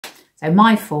So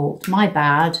my fault, my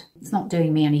bad. It's not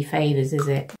doing me any favours, is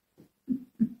it?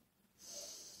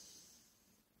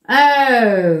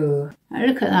 Oh,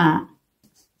 look at that.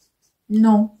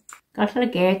 No. Gather.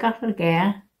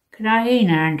 Could I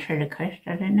answer the question?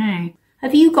 I don't know.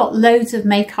 Have you got loads of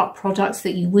makeup products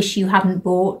that you wish you hadn't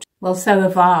bought? Well, so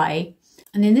have I.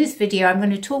 And in this video, I'm going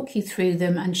to talk you through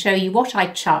them and show you what I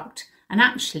chucked and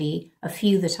actually a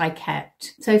few that I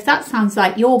kept. So if that sounds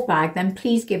like your bag, then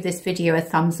please give this video a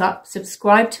thumbs up,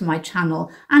 subscribe to my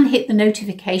channel and hit the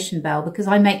notification bell because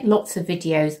I make lots of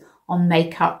videos on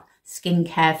makeup,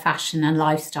 skincare, fashion and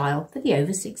lifestyle for the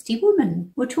over 60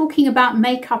 woman. We're talking about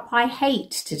makeup I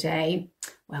hate today.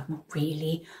 Well, not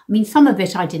really. I mean, some of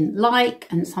it I didn't like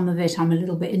and some of it I'm a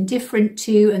little bit indifferent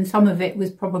to and some of it was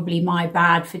probably my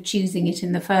bad for choosing it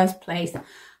in the first place.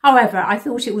 However, I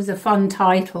thought it was a fun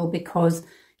title because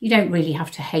you don't really have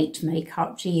to hate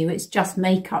makeup, do you? It's just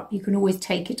makeup. You can always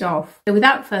take it off. So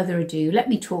without further ado, let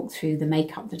me talk through the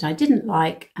makeup that I didn't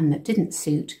like and that didn't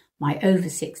suit my over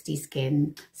 60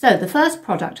 skin. So the first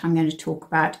product I'm going to talk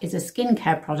about is a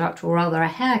skincare product, or rather a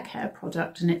hair care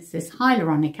product, and it's this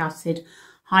hyaluronic acid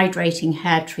hydrating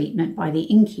hair treatment by the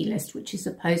Inkey list, which is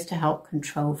supposed to help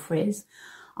control frizz.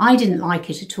 I didn't like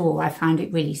it at all. I found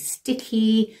it really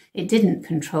sticky. It didn't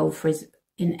control frizz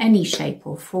in any shape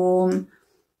or form.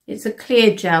 It's a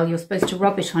clear gel. You're supposed to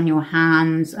rub it on your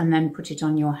hands and then put it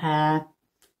on your hair.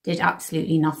 Did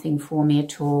absolutely nothing for me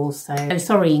at all. So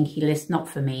sorry, Inkey list, not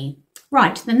for me.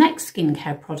 Right, the next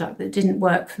skincare product that didn't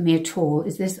work for me at all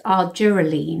is this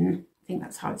Argireline. I think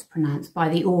that's how it's pronounced, by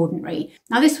The Ordinary.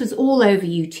 Now this was all over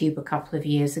YouTube a couple of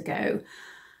years ago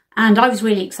and I was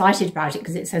really excited about it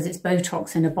because it says it's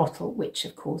Botox in a bottle, which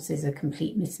of course is a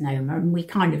complete misnomer, and we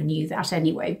kind of knew that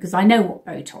anyway because I know what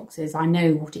Botox is, I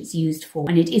know what it's used for,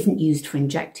 and it isn't used for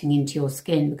injecting into your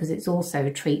skin because it's also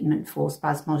a treatment for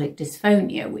spasmodic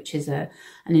dysphonia, which is an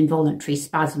involuntary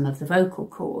spasm of the vocal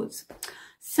cords.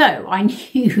 So I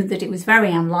knew that it was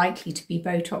very unlikely to be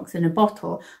Botox in a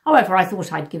bottle. However, I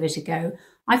thought I'd give it a go.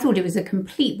 I thought it was a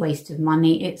complete waste of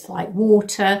money. It's like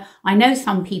water. I know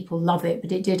some people love it,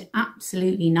 but it did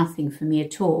absolutely nothing for me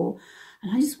at all.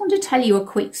 And I just want to tell you a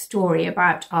quick story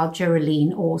about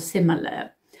Argireline or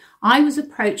similar. I was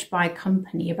approached by a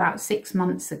company about 6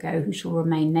 months ago, who shall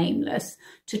remain nameless,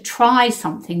 to try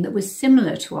something that was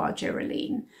similar to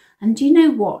Argireline. And do you know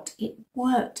what? It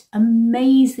worked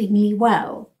amazingly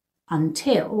well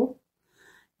until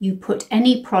you put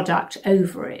any product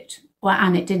over it. Well,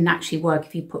 and it didn't actually work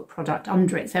if you put product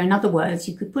under it. So in other words,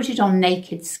 you could put it on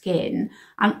naked skin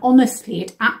and honestly,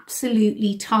 it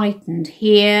absolutely tightened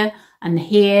here and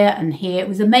here and here. It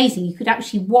was amazing. You could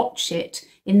actually watch it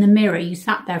in the mirror. You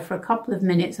sat there for a couple of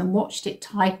minutes and watched it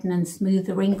tighten and smooth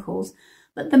the wrinkles.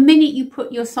 But the minute you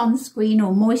put your sunscreen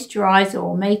or moisturiser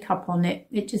or makeup on it,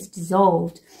 it just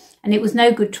dissolved. And it was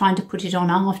no good trying to put it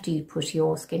on after you put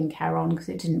your skincare on because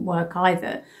it didn't work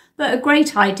either. But a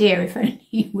great idea if only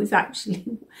it would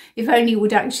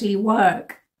actually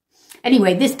work.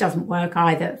 Anyway, this doesn't work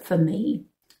either for me.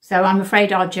 So I'm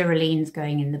afraid Argireline's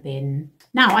going in the bin.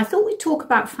 Now, I thought we'd talk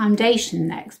about foundation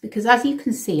next because as you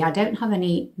can see, I don't have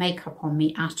any makeup on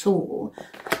me at all.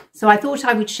 So I thought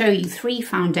I would show you 3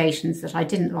 foundations that I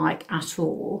didn't like at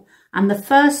all. And the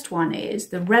first one is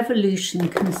the Revolution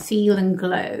Conceal and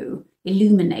Glow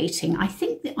Illuminating. I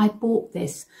think that I bought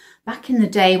this back in the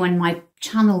day when my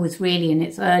channel was really in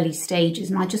its early stages,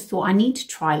 and I just thought I need to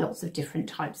try lots of different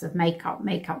types of makeup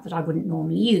that I wouldn't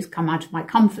normally use, come out of my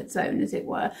comfort zone as it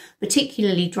were,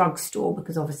 particularly drugstore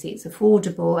because obviously it's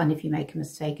affordable and if you make a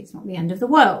mistake it's not the end of the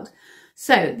world.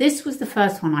 So this was the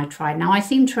first one I tried. Now I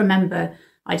seem to remember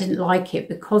I didn't like it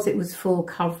because it was full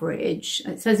coverage.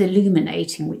 It says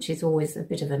illuminating, which is always a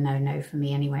bit of a no-no for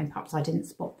me anyway. And perhaps I didn't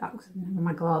spot that because I didn't have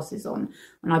my glasses on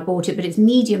when I bought it, but it's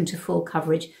medium to full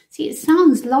coverage. See, it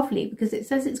sounds lovely because it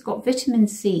says it's got vitamin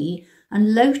C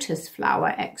and lotus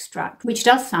flower extract, which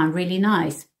does sound really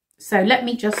nice. So let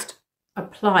me just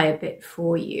apply a bit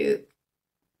for you.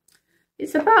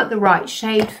 It's about the right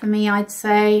shade for me, I'd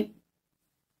say.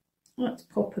 Let's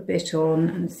pop a bit on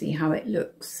and see how it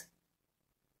looks.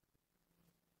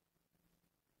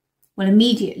 Well,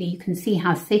 immediately you can see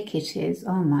how thick it is.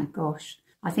 Oh my gosh.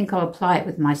 I think I'll apply it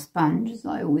with my sponge as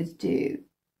I always do.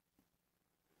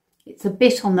 It's a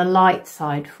bit on the light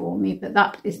side for me, but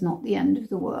that is not the end of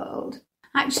the world.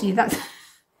 Actually, that's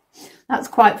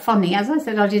quite funny. As I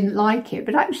said, I didn't like it,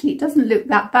 but actually it doesn't look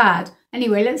that bad.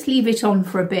 Anyway, let's leave it on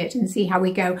for a bit and see how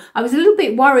we go. I was a little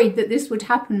bit worried that this would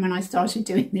happen when I started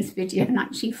doing this video and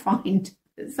actually find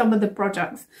some of the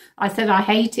products I said I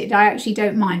hated, I actually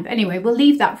don't mind. But anyway, we'll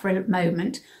leave that for a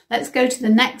moment. Let's go to the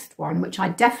next one, which I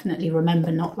definitely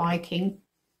remember not liking.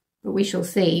 but we shall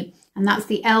see. And that's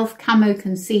the e.l.f. Camo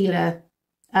Concealer.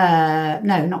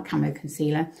 No, not Camo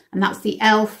Concealer. And that's the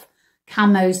e.l.f.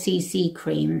 Camo CC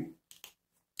Cream.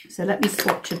 So let me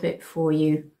swatch a bit for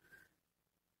you.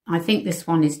 I think this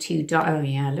one is too dark. Oh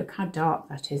yeah, look how dark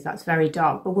that is. That's very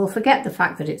dark. But we'll forget the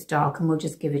fact that it's dark and we'll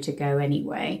just give it a go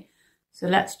anyway. So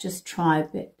let's just try a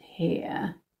bit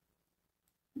here.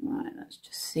 Right, let's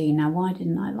just see. Now, why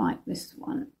didn't I like this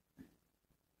one?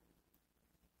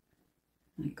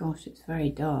 Oh my gosh, it's very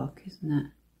dark, isn't it?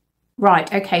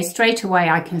 Right, okay, straight away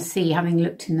I can see, having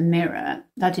looked in the mirror,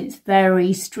 that it's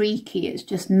very streaky. It's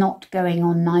just not going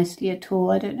on nicely at all.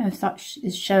 I don't know if that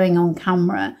is showing on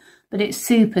camera, but it's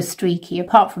super streaky,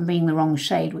 apart from being the wrong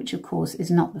shade, which of course is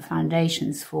not the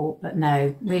foundation's fault. But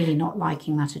no, really not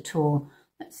liking that at all.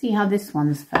 Let's see how this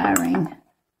one's faring.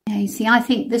 Yeah, you see, I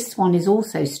think this one is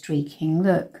also streaking.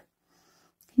 Look,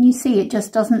 can you see it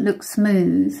just doesn't look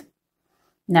smooth?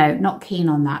 No, not keen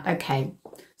on that. Okay,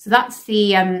 so that's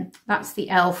the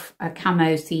e.l.f.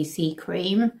 Camo CC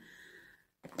cream.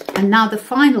 And now the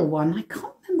final one, I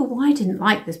can't remember why I didn't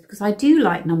like this, because I do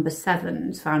like number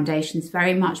 7's foundations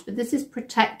very much, but this is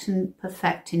Protect and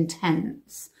Perfect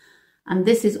Intense. And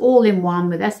this is all in one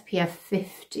with SPF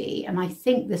 50. And I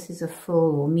think this is a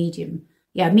full or medium.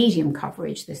 Yeah, medium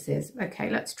coverage this is. Okay,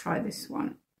 let's try this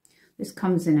one. This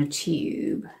comes in a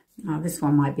tube. Oh, this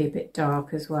one might be a bit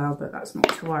dark as well, but that's not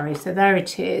to worry. So there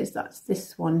it is. That's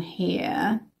this one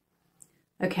here.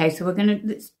 Okay, so we're going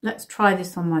to, let's try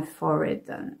this on my forehead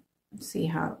then. See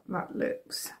how that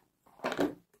looks.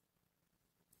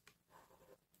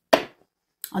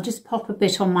 I'll just pop a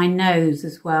bit on my nose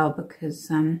as well, because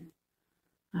I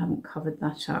haven't covered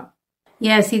that up.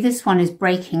 Yeah, see, this one is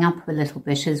breaking up a little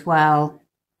bit as well.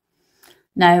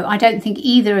 No, I don't think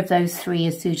either of those three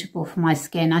is suitable for my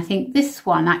skin. I think this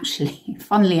one actually,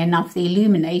 funnily enough, the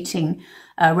Illuminating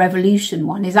Revolution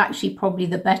one is actually probably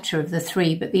the better of the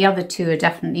three, but the other two are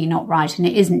definitely not right, and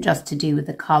it isn't just to do with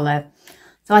the colour.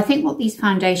 So I think what these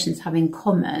foundations have in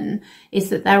common is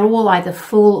that they're all either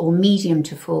full or medium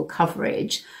to full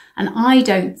coverage. And I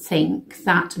don't think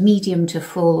that medium to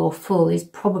full or full is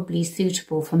probably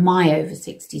suitable for my over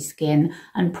 60 skin,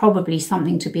 and probably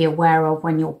something to be aware of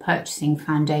when you're purchasing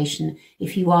foundation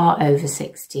if you are over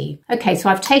 60. Okay, so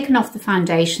I've taken off the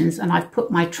foundations and I've put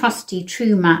my trusty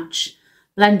True Match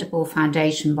Blendable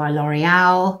Foundation by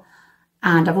L'Oreal.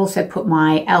 And I've also put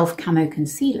my e.l.f. Camo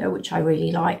Concealer, which I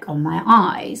really like, on my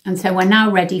eyes. And so we're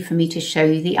now ready for me to show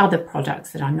you the other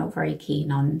products that I'm not very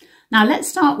keen on. Now let's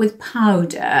start with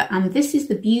powder. And this is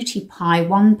the Beauty Pie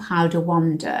One Powder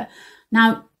Wonder.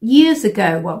 Now, years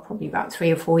ago, well, probably about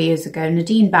 3 or 4 years ago,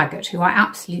 Nadine Baggott, who I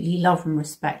absolutely love and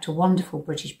respect, a wonderful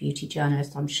British beauty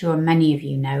journalist, I'm sure many of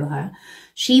you know her,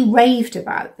 she raved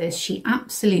about this. She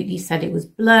absolutely said it was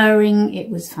blurring, it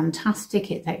was fantastic,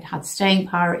 it had staying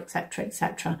power, etc.,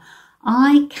 etc.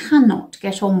 I cannot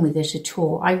get on with it at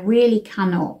all. I really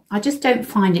cannot. I just don't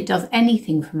find it does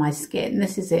anything for my skin.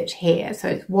 This is it here. So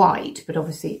it's white, but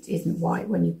obviously it isn't white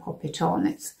when you pop it on.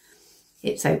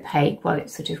 It's opaque. Well,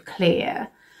 it's sort of clear.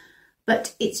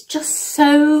 But it's just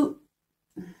so...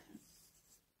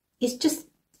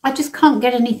 I just can't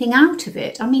get anything out of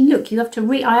it. I mean, look, I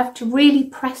have to really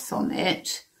press on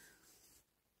it.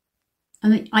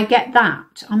 And I get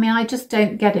that. I mean, I just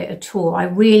don't get it at all. I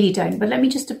really don't. But let me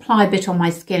just apply a bit on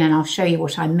my skin and I'll show you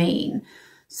what I mean.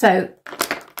 So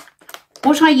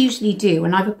what I usually do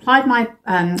when I've applied my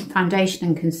foundation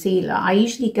and concealer, I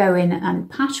usually go in and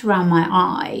pat around my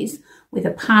eyes with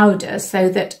a powder so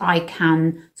that I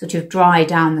can sort of dry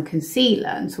down the concealer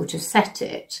and sort of set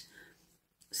it.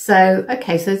 So,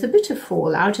 okay, so there's a bit of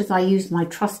fallout as I use my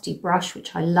trusty brush,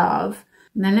 which I love.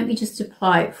 And then let me just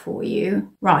apply it for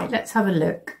you. Right, let's have a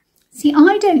look. See,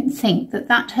 I don't think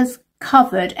that has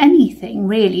covered anything,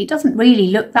 really. It doesn't really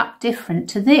look that different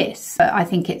to this. I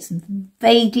think it's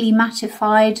vaguely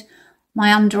mattified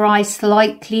my under eye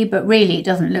slightly, but really it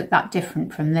doesn't look that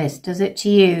different from this. Does it to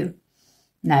you?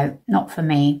 No, not for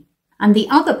me. And the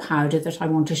other powder that I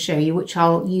want to show you, which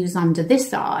I'll use under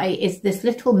this eye, is this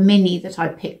little mini that I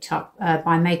picked up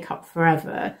by Makeup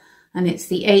Forever. And it's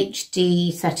the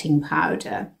HD setting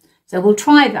powder. So we'll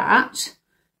try that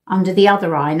under the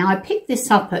other eye. Now, I picked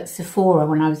this up at Sephora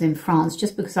when I was in France,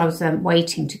 just because I was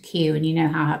waiting to queue, and you know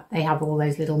how they have all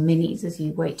those little minis as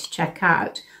you wait to check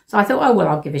out. So I thought, oh, well,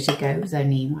 I'll give it a go. It was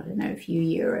only, I don't know, a few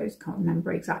euros, can't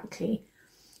remember exactly.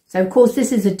 So, of course,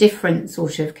 this is a different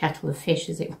sort of kettle of fish,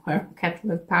 as it were, a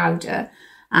kettle of powder.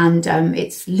 And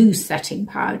it's loose setting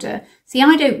powder. See,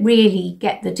 I don't really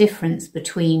get the difference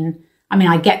between... I mean,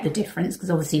 I get the difference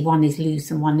because obviously one is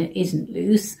loose and one isn't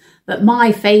loose. But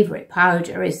my favourite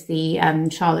powder is the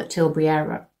Charlotte Tilbury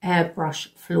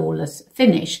airbrush flawless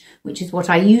finish, which is what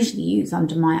I usually use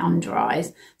under my under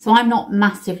eyes. So I'm not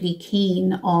massively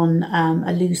keen on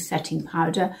a loose setting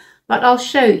powder, but I'll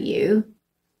show you.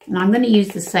 And I'm going to use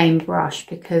the same brush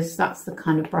because that's the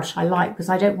kind of brush I like, because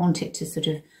I don't want it to sort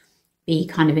of be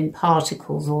kind of in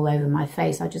particles all over my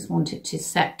face. I just want it to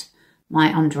set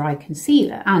my under eye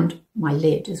concealer and my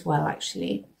lid as well,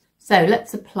 actually. So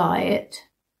let's apply it.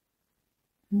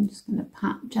 I'm just going to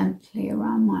pat gently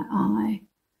around my eye,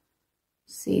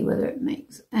 see whether it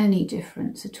makes any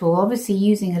difference at all. Obviously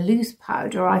using a loose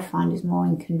powder I find is more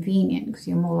inconvenient because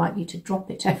you're more likely to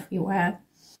drop it everywhere.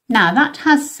 Now that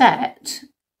has set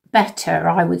better,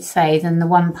 I would say, than the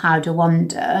One Powder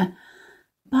Wonder,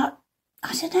 but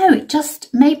I don't know,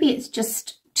 maybe it's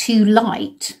just too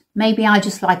light. Maybe I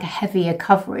just like a heavier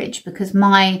coverage, because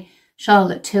my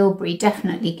Charlotte Tilbury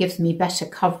definitely gives me better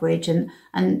coverage and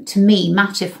to me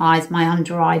mattifies my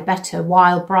under eye better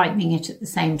while brightening it at the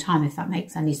same time, if that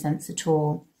makes any sense at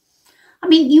all. I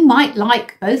mean, you might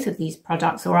like both of these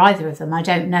products or either of them, I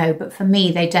don't know, but for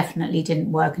me they definitely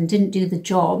didn't work and didn't do the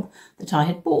job that I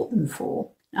had bought them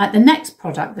for. The next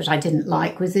product that I didn't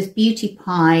like was this Beauty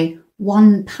Pie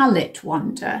One Palette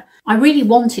Wonder. I really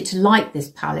wanted to like this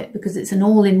palette because it's an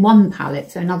all-in-one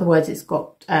palette. So in other words, it's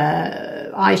got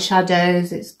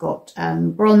eyeshadows, it's got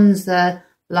bronzer,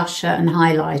 blusher and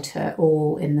highlighter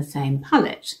all in the same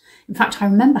palette. In fact, I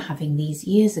remember having these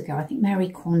years ago. I think Mary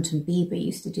Quant and Bieber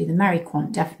used to do them. Mary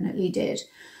Quant definitely did.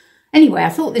 Anyway, I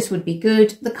thought this would be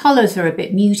good. The colours are a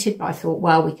bit muted, but I thought,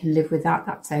 well, we can live with that.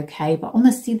 That's okay. But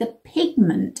honestly, the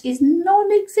pigment is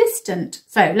non-existent.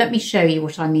 So let me show you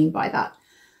what I mean by that.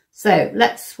 So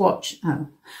let's swatch. Oh,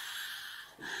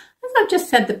 as I've just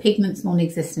said, the pigment's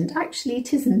non-existent. Actually,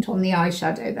 it isn't on the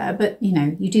eyeshadow there, but you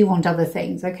know, you do want other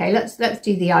things. Okay, let's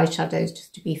do the eyeshadows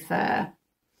just to be fair.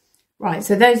 Right,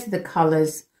 so those are the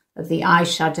colours of the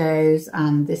eyeshadows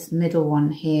and this middle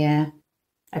one here.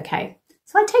 Okay.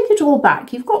 So I take it all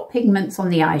back. You've got pigments on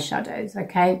the eyeshadows,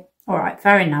 okay? All right,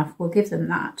 fair enough. We'll give them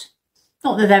that.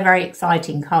 Not that they're very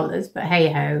exciting colours, but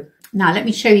hey-ho. Now, let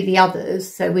me show you the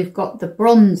others. So we've got the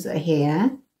bronzer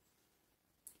here.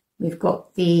 We've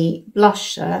got the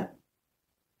blusher.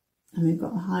 And we've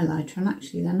got the highlighter. And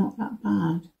actually, they're not that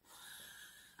bad.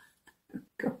 Oh,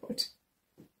 God.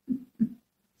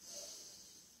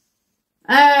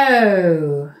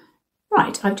 Oh.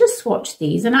 Right, I've just swatched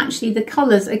these and actually the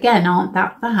colours again aren't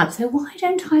that bad. So why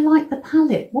don't I like the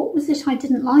palette? What was it I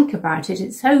didn't like about it?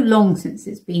 It's so long since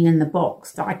it's been in the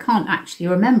box that I can't actually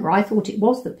remember. I thought it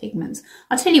was the pigments.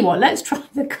 I'll tell you what, let's try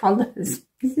the colours.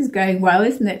 This is going well,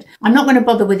 isn't it? I'm not going to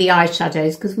bother with the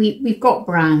eyeshadows because we've got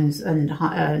browns and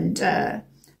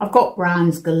I've got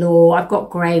browns galore. I've got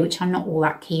grey, which I'm not all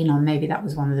that keen on. Maybe that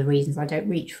was one of the reasons I don't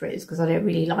reach for it, is because I don't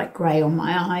really like grey on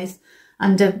my eyes.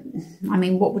 And I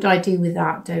mean, what would I do with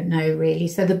that? Don't know really.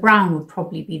 So the brown would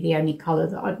probably be the only colour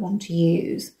that I'd want to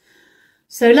use.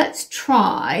 So let's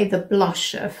try the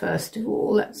blusher first of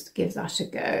all. Let's give that a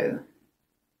go.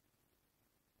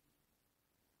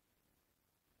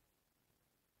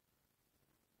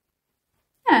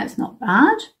 Yeah, it's not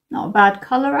bad. Not a bad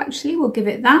colour actually. We'll give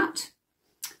it that.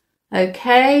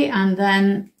 Okay, and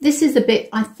then this is a bit,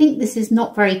 I think this is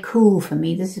not very cool for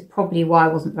me. This is probably why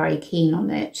I wasn't very keen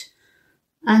on it.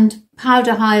 And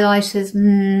powder highlighters,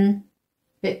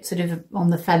 bit sort of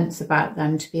on the fence about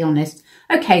them, to be honest.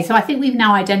 Okay, so I think we've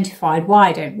now identified why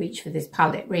I don't reach for this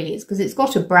palette, really. It's because it's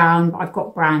got a brown, but I've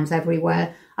got browns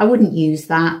everywhere. I wouldn't use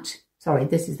that. Sorry,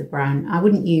 this is the brown. I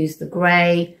wouldn't use the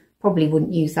grey. Probably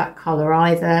wouldn't use that colour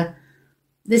either.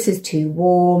 This is too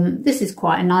warm. This is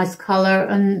quite a nice colour,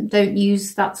 and don't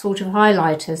use that sort of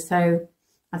highlighter. So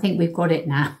I think we've got it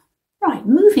now. Right,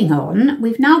 moving on,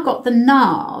 we've now got the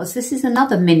NARS. This is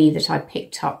another mini that I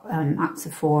picked up at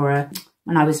Sephora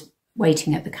when I was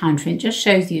waiting at the counter. It just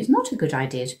shows you it's not a good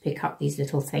idea to pick up these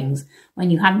little things when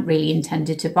you hadn't really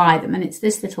intended to buy them. And it's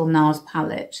this little NARS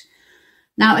palette.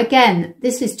 Now, again,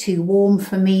 this is too warm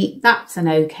for me. That's an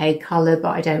okay colour,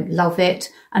 but I don't love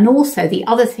it. And also the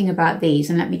other thing about these,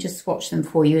 and let me just swatch them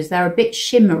for you, is they're a bit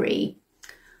shimmery.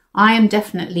 I am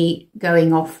definitely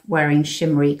going off wearing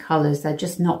shimmery colours. They're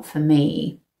just not for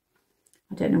me.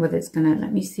 I don't know whether it's going to,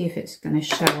 let me see if it's going to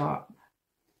show up.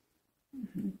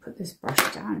 Put this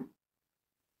brush down.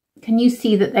 Can you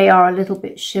see that they are a little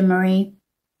bit shimmery?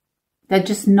 They're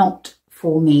just not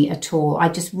for me at all. I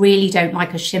just really don't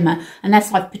like a shimmer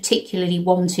unless I've particularly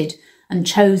wanted and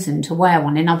chosen to wear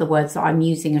one. In other words, I'm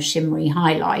using a shimmery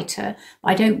highlighter.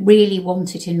 I don't really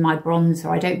want it in my bronzer.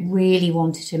 I don't really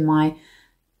want it in my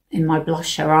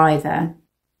blusher either.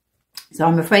 So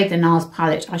I'm afraid the NARS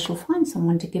palette, I shall find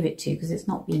someone to give it to because it's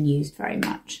not being used very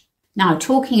much. Now,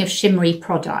 talking of shimmery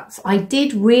products, I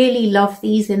did really love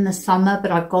these in the summer,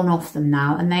 but I've gone off them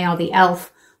now, and they are the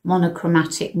e.l.f.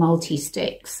 Monochromatic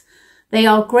Multi-Sticks. They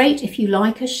are great if you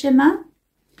like a shimmer,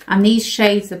 and these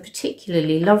shades are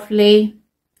particularly lovely,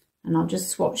 and I'll just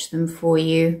swatch them for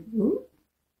you. Ooh.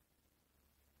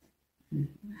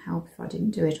 Help if I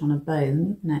didn't do it on a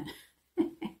bone, wouldn't it?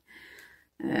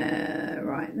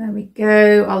 Right, there we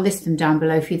go. I'll list them down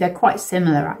below for you. They're quite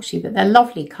similar actually, but they're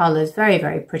lovely colours, very,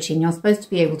 very pretty. And you're supposed to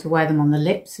be able to wear them on the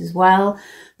lips as well.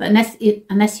 But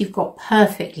unless you've got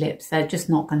perfect lips, they're just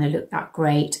not going to look that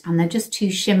great. And they're just too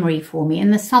shimmery for me.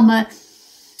 In the summer,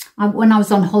 when I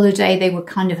was on holiday, they were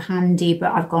kind of handy,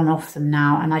 but I've gone off them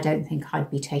now and I don't think I'd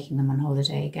be taking them on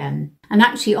holiday again. And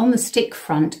actually on the stick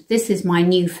front, this is my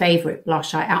new favourite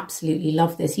blush. I absolutely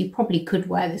love this. You probably could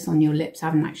wear this on your lips. I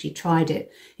haven't actually tried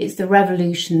it. It's the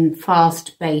Revolution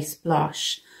Fast Base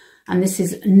Blush. And this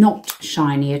is not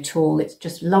shiny at all. It's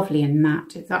just lovely and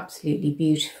matte. It's absolutely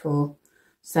beautiful.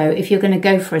 So if you're going to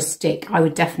go for a stick, I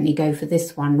would definitely go for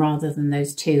this one rather than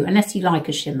those two, unless you like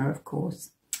a shimmer, of course.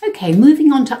 Okay,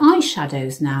 moving on to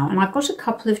eyeshadows now, and I've got a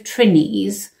couple of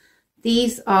Trinis.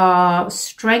 These are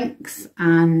Strength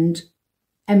and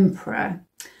Emperor.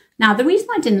 Now, the reason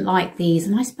I didn't like these,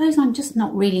 and I suppose I'm just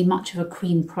not really much of a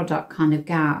cream product kind of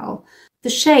gal,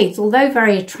 the shades, although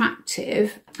very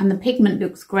attractive, and the pigment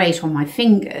looks great on my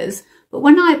fingers, but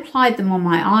when I applied them on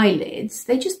my eyelids,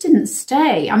 they just didn't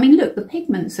stay. I mean, look, the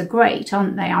pigments are great,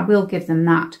 aren't they? I will give them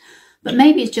that. But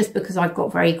maybe it's just because I've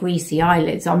got very greasy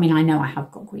eyelids. I mean, I know I have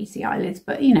got greasy eyelids,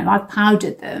 but, you know, I've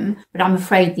powdered them. But I'm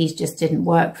afraid these just didn't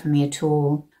work for me at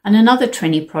all. And another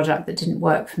Trini product that didn't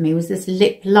work for me was this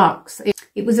Lip Luxe.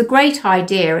 It was a great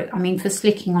idea. I mean, for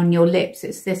slicking on your lips,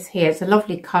 it's this here. It's a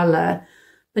lovely colour.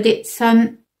 But it's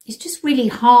just really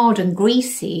hard and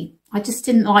greasy. I just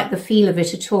didn't like the feel of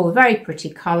it at all. Very pretty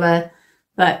colour.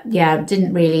 But yeah, it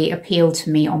didn't really appeal to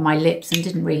me on my lips and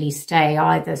didn't really stay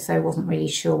either. So I wasn't really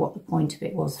sure what the point of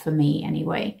it was for me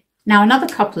anyway. Now, another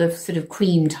couple of sort of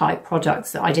cream type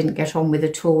products that I didn't get on with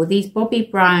at all were these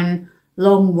Bobbi Brown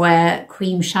Long Wear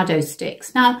Cream Shadow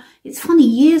Sticks. Now, it's funny,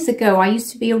 years ago, I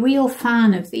used to be a real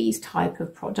fan of these type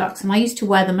of products and I used to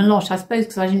wear them a lot, I suppose,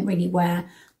 because I didn't really wear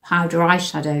powder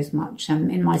eyeshadows much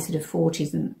in my sort of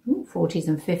 40s and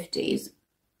 50s.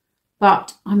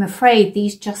 But I'm afraid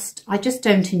I just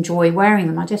don't enjoy wearing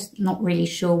them. I'm just not really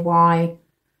sure why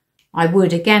I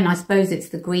would. Again, I suppose it's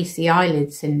the greasy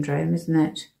eyelid syndrome, isn't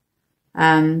it?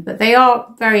 But they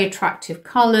are very attractive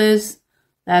colours.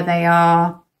 There they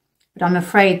are. But I'm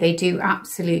afraid they do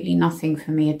absolutely nothing for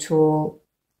me at all.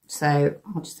 So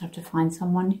I'll just have to find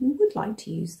someone who would like to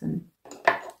use them.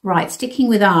 Right, sticking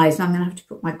with eyes, I'm going to have to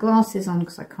put my glasses on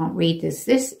because I can't read this.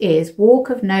 This is Walk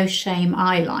of No Shame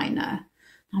eyeliner.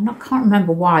 Can't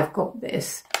remember why I've got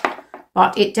this,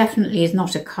 but it definitely is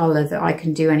not a colour that I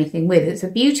can do anything with. It's a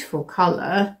beautiful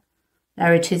colour.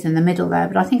 There it is in the middle there,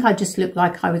 but I think I just look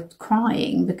like I was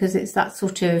crying because it's that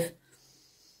sort of,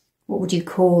 what would you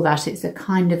call that? It's a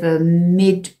kind of a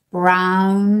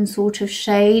mid-brown sort of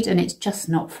shade, and it's just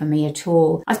not for me at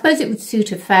all. I suppose it would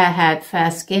suit a fair-haired,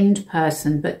 fair-skinned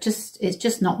person, but it's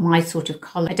just not my sort of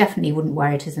colour. I definitely wouldn't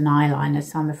wear it as an eyeliner,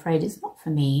 so I'm afraid it's not for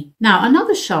me. Now,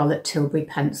 another Charlotte Tilbury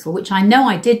pencil, which I know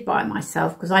I did buy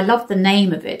myself because I love the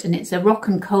name of it, and it's a Rock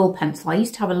and Coal pencil. I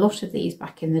used to have a lot of these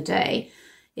back in the day.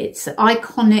 It's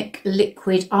Iconic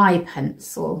Liquid Eye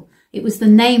Pencil. It was the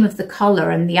name of the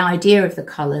colour and the idea of the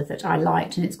colour that I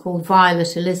liked, and it's called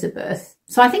Violet Elizabeth.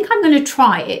 So I think I'm going to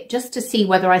try it just to see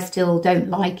whether I still don't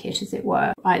like it, as it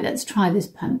were. Right, let's try this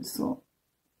pencil.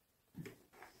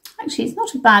 Actually, it's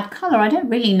not a bad colour. I don't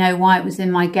really know why it was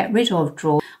in my get rid of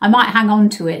drawer. I might hang on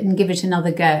to it and give it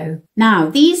another go. Now,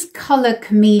 these Colour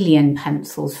Chameleon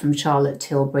pencils from Charlotte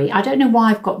Tilbury, I don't know why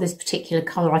I've got this particular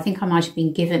colour. I think I might have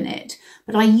been given it.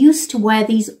 But I used to wear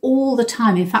these all the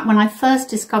time. In fact, when I first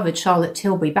discovered Charlotte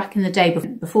Tilbury back in the day,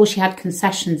 before she had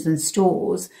concessions and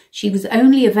stores, she was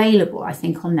only available, I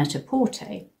think, on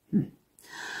Net-a-Porter.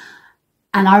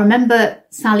 And I remember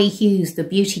Sally Hughes, the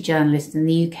beauty journalist in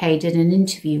the UK, did an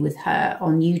interview with her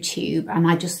on YouTube. And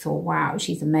I just thought, wow,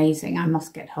 she's amazing. I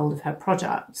must get hold of her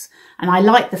products. And I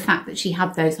liked the fact that she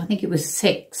had those, I think it was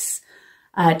 6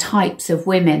 types of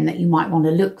women that you might want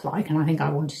to look like. And I think I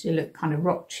wanted to look kind of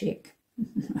rock chic.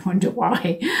 I wonder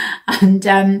why. And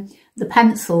the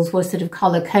pencils were sort of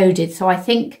colour coded. So I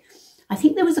think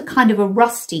there was a kind of a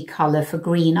rusty colour for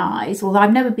green eyes, although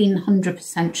I've never been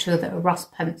 100% sure that a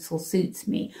rust pencil suits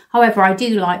me. However, I do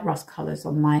like rust colours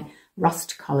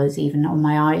even on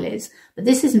my eyelids. But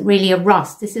this isn't really a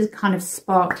rust. This is kind of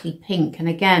sparkly pink. And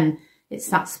again, it's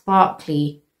that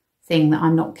sparkly thing that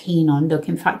I'm not keen on. Look,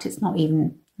 in fact, it's not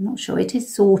even I'm not sure. It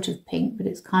is sort of pink, but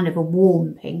it's kind of a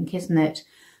warm pink, isn't it?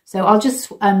 So I'll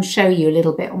just show you a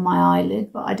little bit on my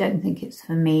eyelid, but I don't think it's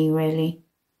for me, really.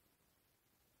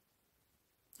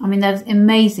 I mean, they're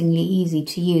amazingly easy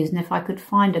to use, and if I could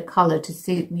find a colour to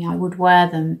suit me, I would wear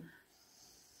them.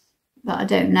 But I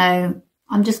don't know.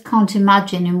 I just can't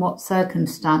imagine in what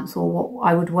circumstance or what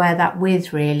I would wear that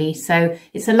with, really. So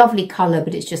it's a lovely colour,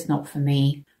 but it's just not for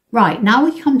me. Right, now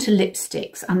we come to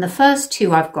lipsticks, and the first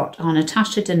two I've got are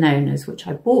Natasha Denona's, which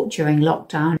I bought during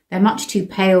lockdown. They're much too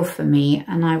pale for me,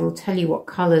 and I will tell you what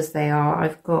colours they are.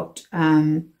 I've got,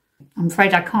 I'm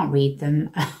afraid I can't read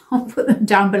them. I'll put them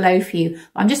down below for you.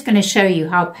 I'm just going to show you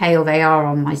how pale they are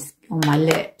on my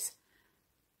lips.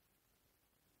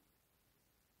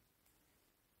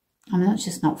 I mean, that's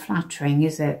just not flattering,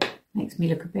 is it? Makes me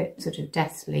look a bit sort of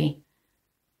deathly.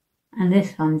 And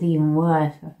this one's even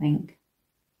worse, I think.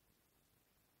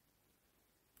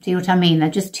 See what I mean?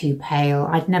 They're just too pale.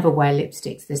 I'd never wear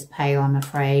lipsticks this pale, I'm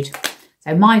afraid.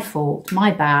 So my fault, my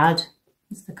bad,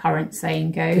 as the current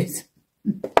saying goes.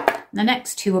 The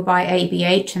next two are by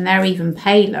ABH, and they're even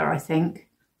paler, I think.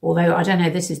 Although, I don't know,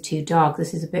 this is too dark.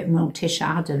 This is a bit more Tisha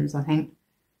Adams, I think.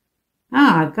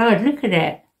 Ah, God, look at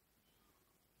it.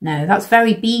 No, that's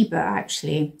Very Bieber,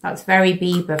 actually. That's Very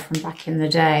Bieber from back in the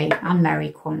day, and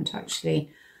Mary Quant, actually.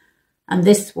 And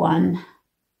this one,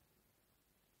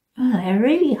 oh, they're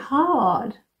really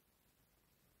hard.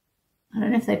 I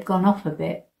don't know if they've gone off a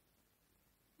bit.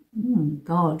 Oh,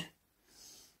 God.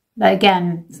 But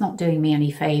again, it's not doing me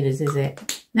any favours, is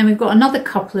it? Then we've got another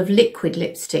couple of liquid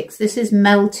lipsticks. This is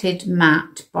Melted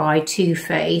Matte by Too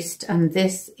Faced, and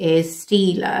this is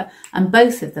Steeler. And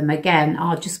both of them, again,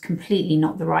 are just completely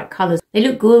not the right colours. They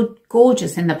look good,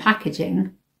 gorgeous in the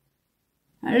packaging.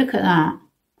 Oh, look at that.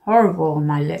 Horrible on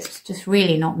my lips. Just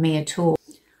really not me at all.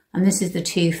 And this is the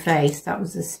Too Faced. That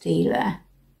was the Steeler.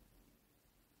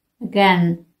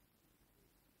 Again,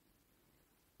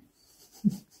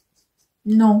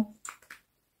 no,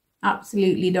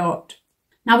 absolutely not.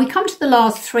 Now we come to the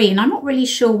last three, and I'm not really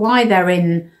sure why they're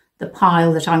in the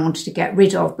pile that I wanted to get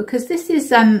rid of, because this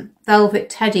is Velvet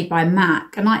Teddy by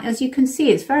MAC, and as you can see,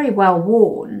 it's very well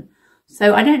worn.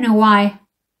 So I don't know why.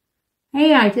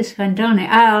 Hey, I just undone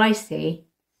it. Oh, I see.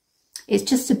 It's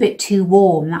just a bit too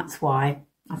warm, that's why.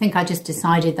 I think I just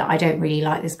decided that I don't really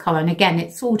like this colour. And again,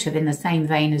 it's sort of in the same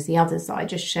vein as the others that I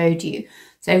just showed you.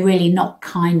 So really not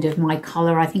kind of my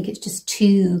colour. I think it's just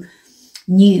too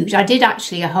nude. I did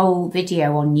actually a whole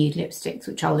video on nude lipsticks,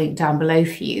 which I'll link down below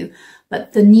for you.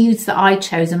 But the nudes that I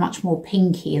chose are much more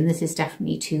pinky, and this is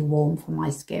definitely too warm for my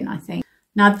skin, I think.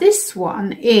 Now this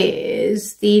one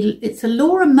is it's a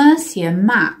Laura Mercier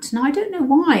matte. Now I don't know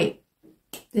why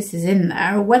this is in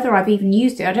there, or whether I've even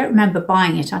used it. I don't remember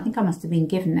buying it. I think I must have been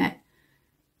given it.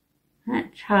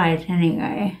 Let's try it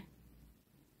anyway.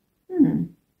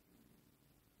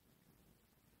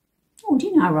 Oh, do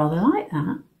you know, I rather like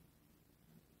that.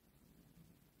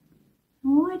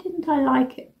 Why didn't I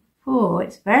like it before?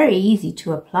 It's very easy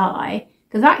to apply,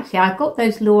 because actually I've got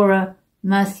those Laura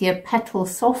Mercier Petal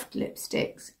Soft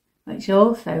lipsticks, which are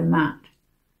also matte.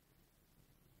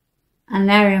 And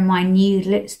they're in my nude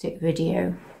lipstick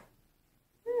video.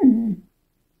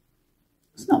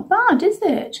 It's not bad, is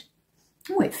it?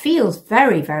 Oh, it feels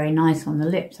very, very nice on the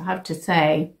lips, I have to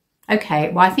say.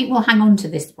 Okay, well, I think we'll hang on to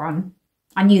this one.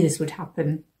 I knew this would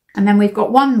happen. And then we've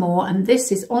got one more, and this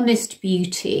is Honest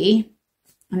Beauty.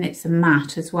 And it's a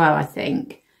matte as well, I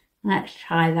think. Let's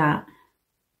try that.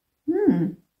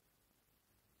 It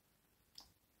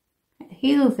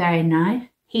feels very nice.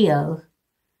 Heels.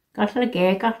 Got a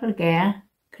gear.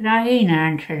 Could I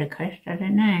answer the question? I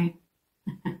don't know.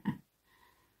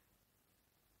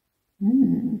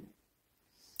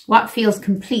 What feels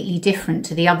completely different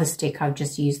to the other stick I've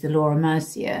just used, the Laura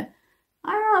Mercier.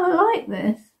 I rather like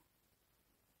this.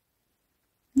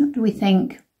 What do we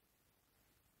think?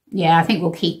 Yeah, I think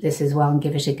we'll keep this as well and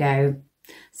give it a go.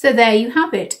 So there you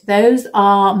have it. Those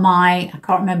are my, I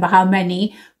can't remember how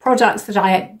many, products that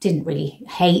I didn't really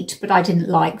hate, but I didn't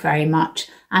like very much.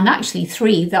 And actually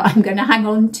 3 that I'm going to hang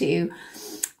on to.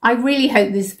 I really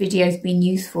hope this video has been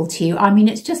useful to you. I mean,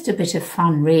 it's just a bit of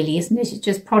fun, really, isn't it? It's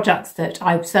just products that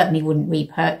I certainly wouldn't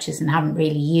repurchase and haven't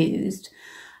really used.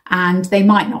 And they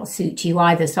might not suit you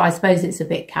either. So I suppose it's a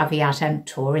bit caveat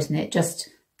emptor, isn't it? Just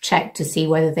check to see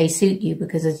whether they suit you,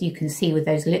 because as you can see with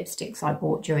those lipsticks I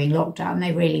bought during lockdown,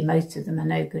 they really, most of them are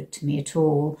no good to me at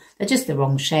all. They're just the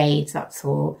wrong shades, that's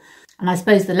all. And I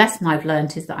suppose the lesson I've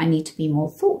learned is that I need to be more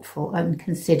thoughtful and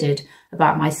considered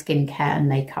about my skincare and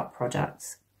makeup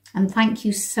products. And thank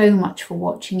you so much for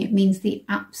watching. It means the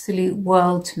absolute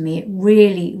world to me. It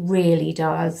really, really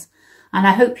does. And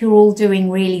I hope you're all doing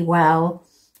really well.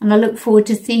 and I look forward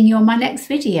to seeing you on my next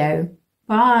video.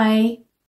 Bye.